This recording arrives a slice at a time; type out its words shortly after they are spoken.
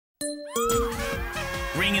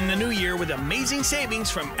Ring in the new year with amazing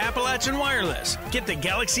savings from Appalachian Wireless. Get the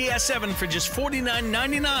Galaxy S7 for just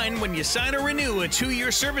 $49.99 when you sign or renew a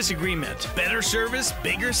 2-year service agreement. Better service,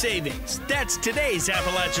 bigger savings. That's today's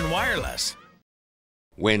Appalachian Wireless.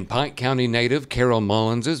 When Pike County native Carol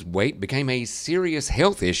Mullins' weight became a serious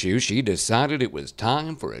health issue, she decided it was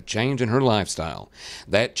time for a change in her lifestyle.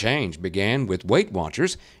 That change began with Weight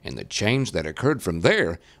Watchers, and the change that occurred from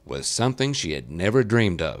there was something she had never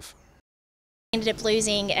dreamed of. Ended up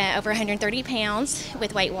losing over 130 pounds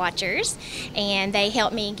with Weight Watchers, and they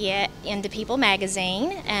helped me get into People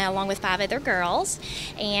magazine along with 5 other girls,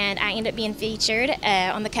 and I ended up being featured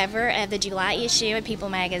on the cover of the July issue of People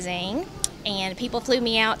magazine. And people flew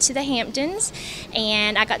me out to the Hamptons,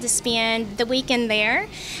 and I got to spend the weekend there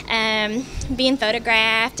being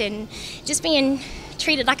photographed and just being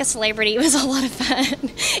treated like a celebrity. It was a lot of fun.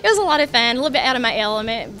 It was a lot of fun, a little bit out of my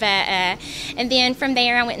element, but and then from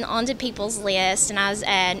there I went on to People's List, and I was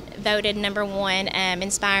voted #1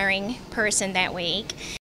 inspiring person that week.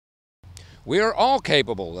 We are all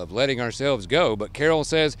capable of letting ourselves go, but Carol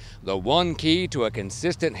says the one key to a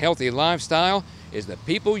consistent, healthy lifestyle is the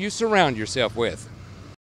people you surround yourself with.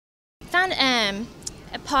 Find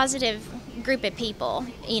a positive group of people,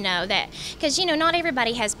 because not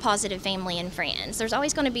everybody has positive family and friends. There's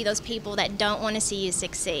always going to be those people that don't want to see you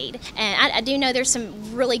succeed. And I do know there's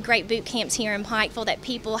some really great boot camps here in Pikeville that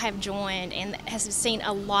people have joined and has seen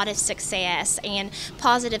a lot of success and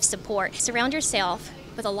positive support. Surround yourself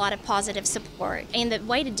with a lot of positive support, and the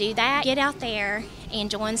way to do that, get out there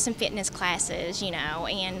and join some fitness classes,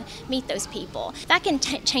 and meet those people. If that can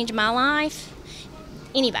change my life,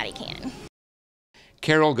 anybody can.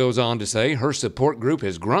 Carol goes on to say her support group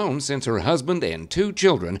has grown since her husband and 2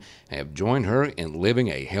 children have joined her in living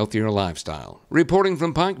a healthier lifestyle. Reporting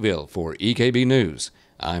from Pikeville for EKB News,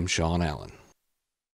 I'm Sean Allen.